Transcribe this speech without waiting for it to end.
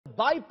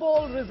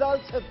By-poll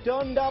results have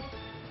turned up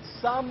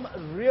some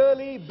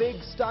really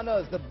big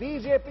stunners. The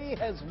BJP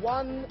has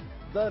won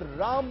the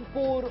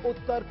Rampur,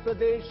 Uttar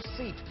Pradesh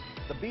seat.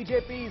 The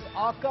BJP's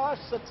Akash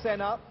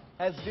Saxena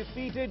has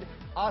defeated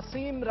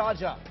Asim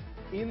Raja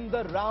in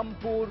the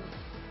Rampur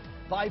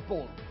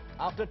by-poll.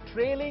 After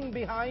trailing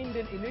behind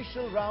in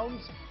initial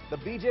rounds, the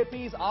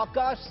BJP's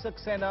Akash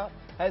Saxena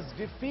has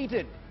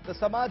defeated the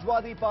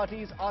Samajwadi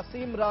Party's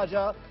Asim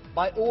Raja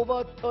by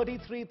over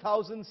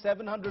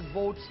 33,700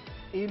 votes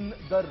in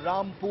the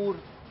Rampur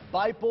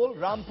by-poll.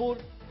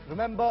 Rampur,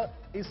 remember,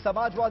 is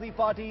Samajwadi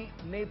Party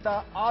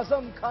Neta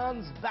Azam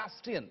Khan's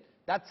Bastion.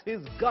 That's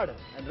his gad.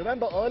 And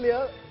remember,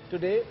 earlier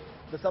today,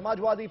 the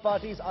Samajwadi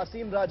Party's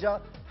Asim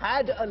Raja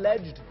had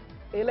alleged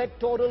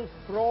electoral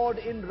fraud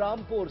in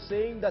Rampur,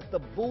 saying that the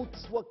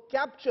booths were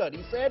captured.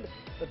 He said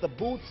that the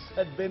booths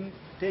had been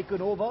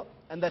taken over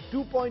and that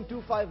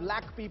 2.25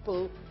 lakh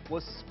people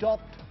were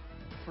stopped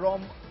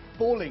from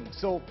polling.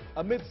 So,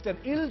 amidst an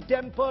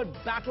ill-tempered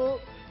battle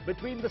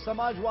between the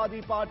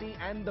Samajwadi Party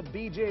and the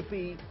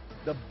BJP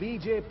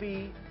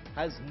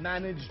has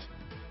managed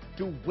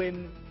to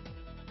win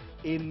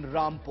in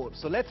Rampur.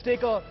 So let's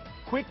take a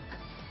quick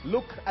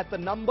look at the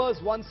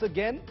numbers once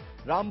again.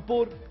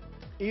 Rampur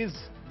is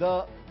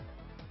the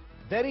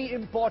very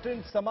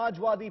important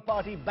Samajwadi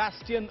Party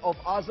bastion of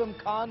Azam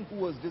Khan, who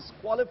was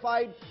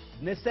disqualified,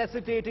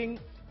 necessitating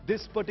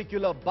this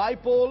particular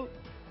by-poll.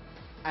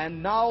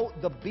 And now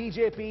the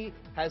BJP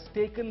has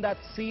taken that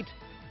seat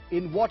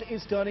in what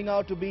is turning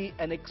out to be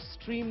an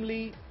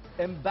extremely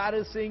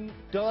embarrassing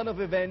turn of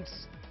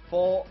events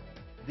for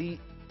the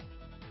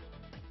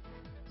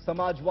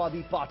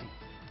Samajwadi Party.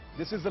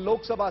 This is the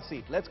Lok Sabha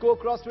seat. Let's go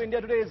across to India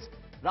Today's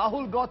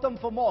Rahul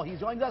Gautam for more. He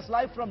joins us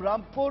live from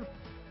Rampur.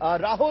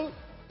 Rahul,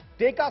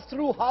 take us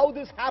through how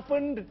this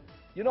happened.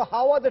 You know,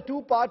 how are the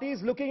two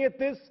parties looking at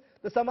this?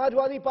 The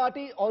Samajwadi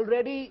Party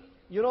already,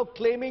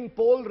 claiming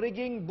poll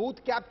rigging,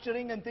 booth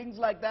capturing and things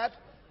like that.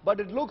 But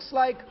it looks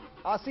like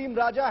Asim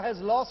Raja has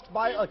lost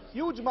by a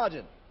huge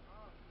margin.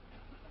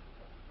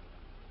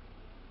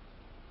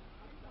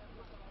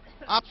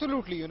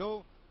 Absolutely,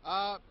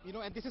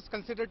 and this is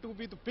considered to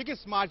be the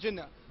biggest margin,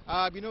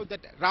 that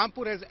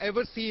Rampur has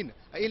ever seen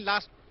in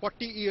last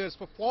 40 years.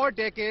 For 4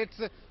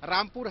 decades,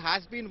 Rampur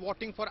has been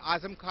voting for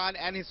Azam Khan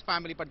and his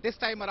family. But this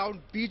time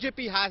around,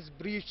 BJP has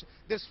breached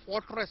this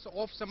fortress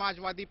of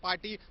Samajwadi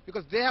Party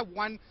because they have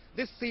won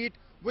this seat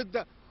with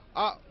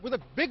a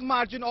big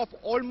margin of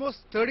almost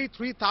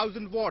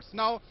 33,000 votes.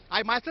 Now,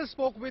 I myself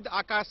spoke with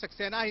Akash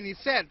Saxena and he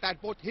said that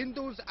both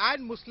Hindus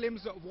and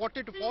Muslims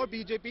voted for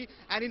BJP,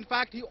 and in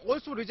fact, he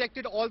also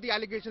rejected all the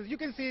allegations. You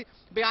can see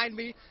behind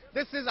me,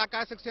 this is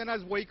Akash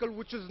Saxena's vehicle,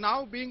 which is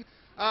now being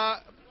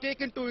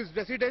taken to his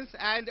residence,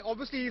 and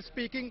obviously he's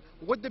speaking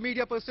with the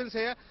media persons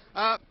here.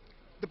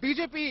 The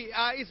BJP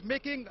is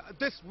making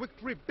this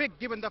victory big,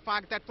 given the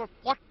fact that for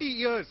 40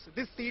 years,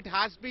 this seat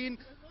has been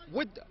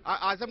with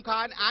Azam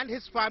Khan and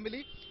his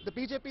family. The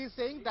BJP is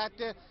saying that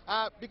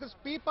because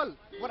people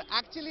were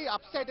actually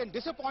upset and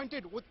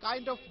disappointed with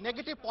kind of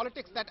negative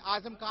politics that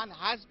Azam Khan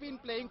has been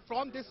playing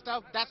from this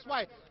stuff, that's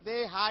why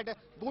they had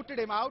booted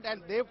him out,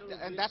 and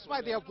that's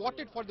why they have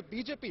voted for the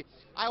BJP.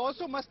 I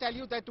also must tell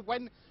you that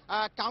when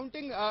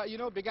counting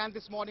began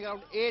this morning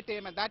around 8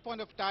 a.m. at that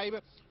point of time,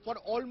 for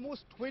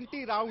almost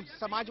 20 rounds,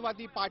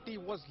 Samajwadi Party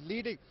was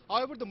leading.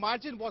 However, the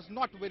margin was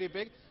not very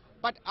big.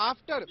 But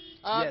after,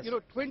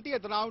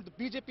 20th round, the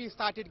BJP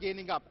started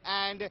gaining up.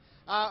 And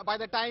by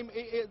the time,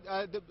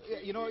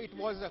 it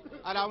was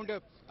around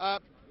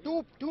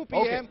 2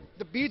 p.m.,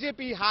 the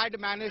BJP had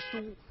managed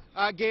to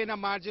gain a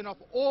margin of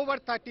over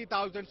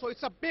 30,000. So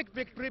it's a big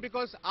victory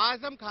because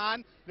Azam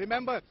Khan,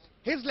 remember,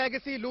 his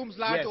legacy looms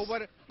large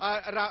over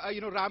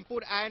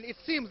Rampur, and it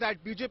seems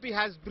that BJP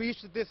has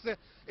breached this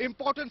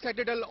important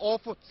citadel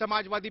of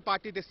Samajwadi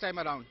Party this time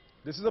around.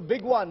 This is a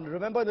big one.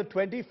 Remember the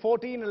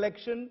 2014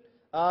 election?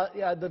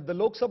 The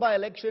Lok Sabha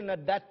election,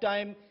 at that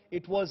time,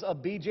 it was a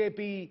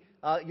BJP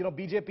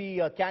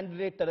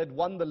candidate that had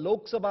won the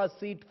Lok Sabha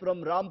seat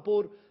from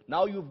Rampur.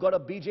 Now you've got a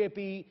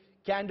BJP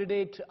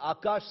candidate,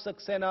 Akash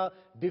Saxena,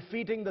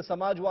 defeating the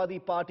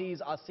Samajwadi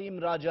Party's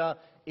Asim Raja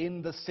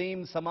in the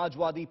same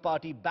Samajwadi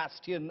Party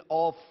bastion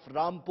of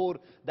Rampur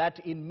that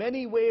in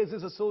many ways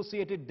is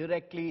associated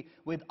directly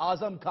with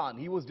Azam Khan.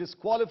 He was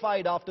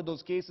disqualified after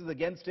those cases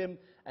against him,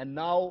 and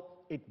now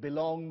it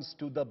belongs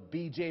to the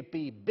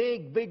BJP.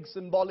 Big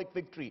symbolic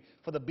victory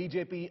for the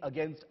BJP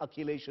against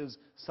Akhilesh's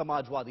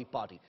Samajwadi Party.